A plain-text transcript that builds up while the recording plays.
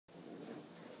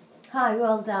Hi,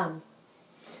 well done.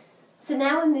 So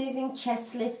now we're moving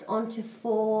chest lift onto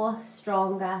 4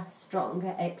 stronger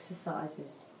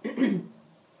exercises.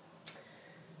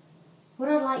 What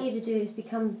I'd like you to do is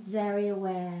become very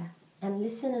aware and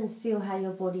listen and feel how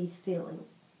your body's feeling.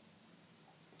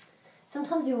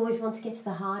 Sometimes we always want to get to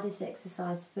the hardest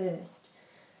exercise first.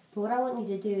 But what I want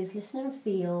you to do is listen and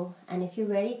feel, and if you're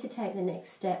ready to take the next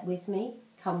step with me,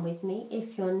 come with me.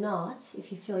 If you're not,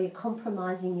 if you feel you're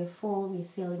compromising your form, you're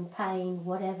feeling pain,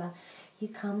 whatever, you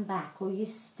come back or you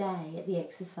stay at the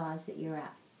exercise that you're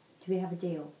at. Do we have a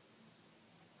deal?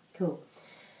 Cool.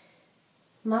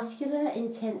 Muscular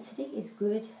intensity is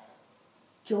good.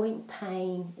 Joint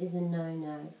pain is a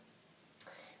no-no.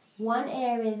 One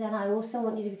area that I also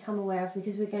want you to become aware of,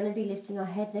 because we're going to be lifting our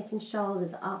head, neck and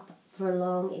shoulders up for a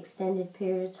long extended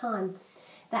period of time,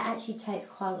 that actually takes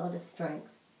quite a lot of strength.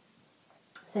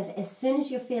 So as soon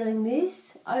as you're feeling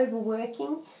this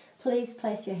overworking, please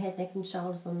place your head, neck and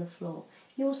shoulders on the floor.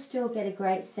 You'll still get a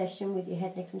great session with your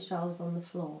head, neck and shoulders on the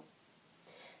floor.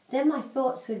 Then my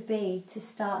thoughts would be to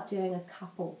start doing a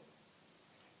couple,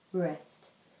 rest.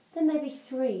 Then maybe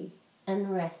 3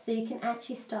 and rest. So you can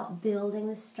actually start building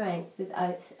the strength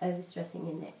without overstressing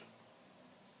your neck.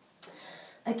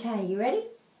 Okay, you ready?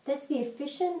 Let's be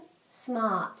efficient,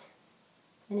 smart,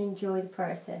 and enjoy the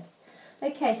process.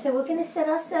 Okay, so we're going to set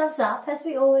ourselves up, as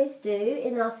we always do,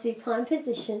 in our supine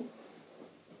position.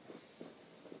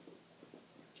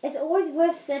 It's always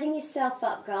worth setting yourself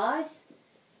up, guys.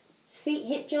 Feet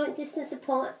hip joint distance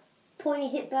apart, pointy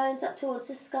hip bones up towards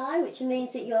the sky, which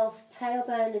means that your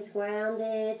tailbone is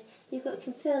grounded. You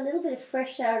can feel a little bit of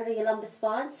fresh air under your lumbar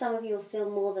spine. Some of you will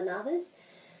feel more than others.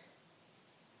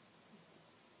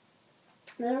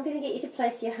 Then I'm going to get you to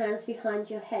place your hands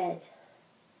behind your head.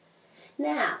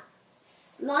 Now,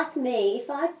 like me, if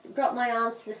I drop my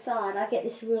arms to the side, I get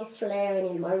this real flaring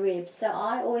in my ribs. So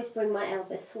I always bring my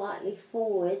elbows slightly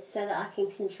forward so that I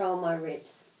can control my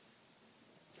ribs.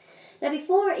 Now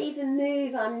before I even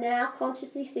move, I'm now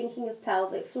consciously thinking of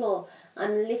pelvic floor.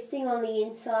 I'm lifting on the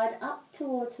inside up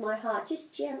towards my heart,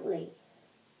 just gently.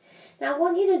 Now I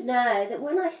want you to know that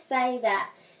when I say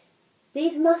that,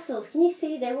 these muscles, can you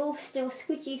see they're all still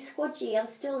squidgy? I'm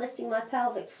still lifting my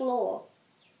pelvic floor.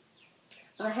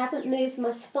 I haven't moved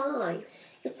my spine.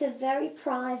 It's a very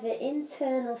private,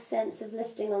 internal sense of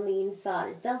lifting on the inside.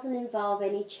 It doesn't involve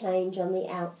any change on the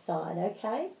outside,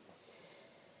 okay?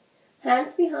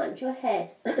 Hands behind your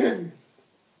head. We're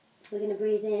going to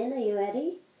breathe in. Are you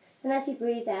ready? And as you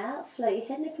breathe out, float your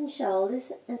head, neck and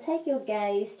shoulders and take your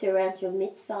gaze to around your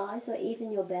mid-thighs or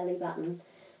even your belly button.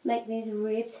 Make these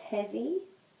ribs heavy.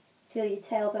 Feel your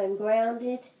tailbone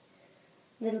grounded.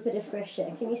 A little bit of fresh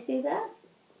air. Can you see that?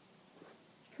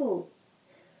 Cool.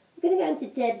 We're going to go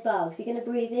into dead bugs. You're going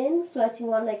to breathe in, floating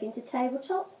one leg into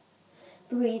tabletop.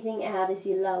 Breathing out as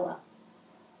you lower.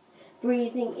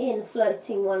 Breathing in,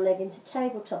 floating one leg into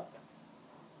tabletop.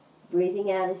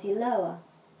 Breathing out as you lower.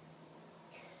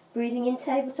 Breathing in,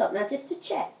 tabletop. Now just to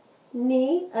check,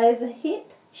 knee over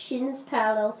hip, shins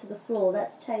parallel to the floor.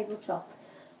 That's tabletop.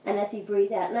 And as you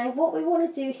breathe out. Now what we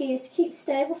want to do here is keep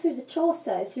stable through the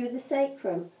torso, through the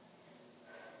sacrum.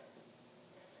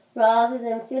 Rather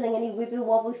than feeling any wibble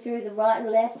wobble through the right and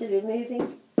left as we're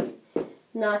moving.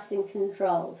 Nice and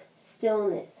controlled.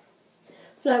 Stillness.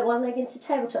 Float one leg into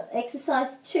tabletop.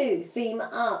 Exercise 2, femur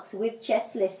arcs with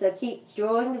chest lift. So keep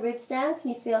drawing the ribs down. Can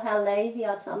you feel how lazy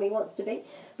our tummy wants to be?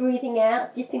 Breathing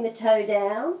out, dipping the toe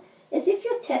down, as if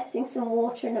you're testing some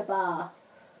water in a bath.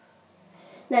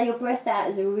 Now your breath out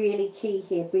is really key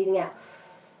here. Breathing out.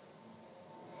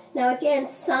 Now again,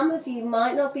 some of you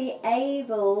might not be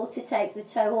able to take the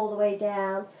toe all the way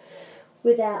down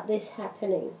without this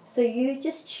happening. So you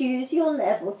just choose your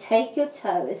level. Take your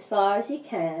toe as far as you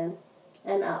can.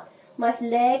 And up. My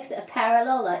legs are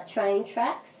parallel like train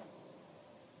tracks.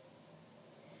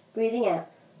 Breathing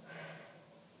out.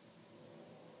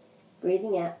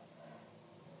 Breathing out.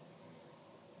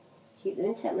 Keep them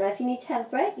in tempo. Now if you need to have a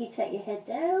break, you take your head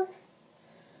down.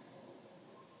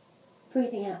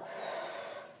 Breathing out.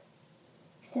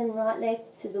 Extend right leg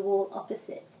to the wall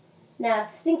opposite. Now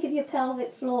think of your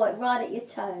pelvic floor right at your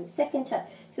toe. Second toe.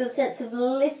 Feel the sense of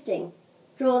lifting.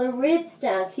 Draw the ribs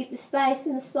down, keep the space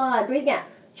in the spine. Breathe out.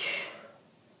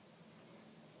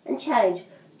 And change.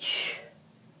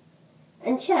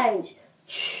 And change.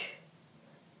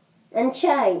 And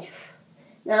change.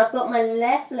 Now I've got my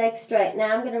left leg straight.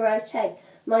 Now I'm going to rotate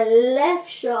my left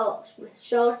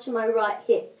shoulder to my right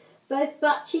hip. Both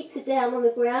butt cheeks are down on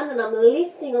the ground and I'm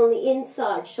lifting on the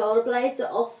inside. Shoulder blades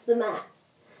are off the mat.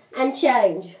 And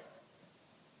change.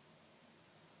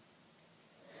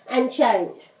 And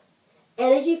change.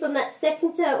 Energy from that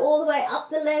second toe all the way up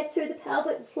the leg, through the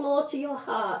pelvic floor to your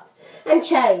heart. And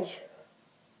change.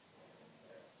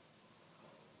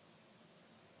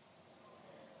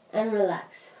 And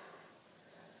relax.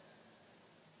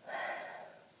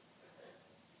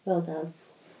 Well done.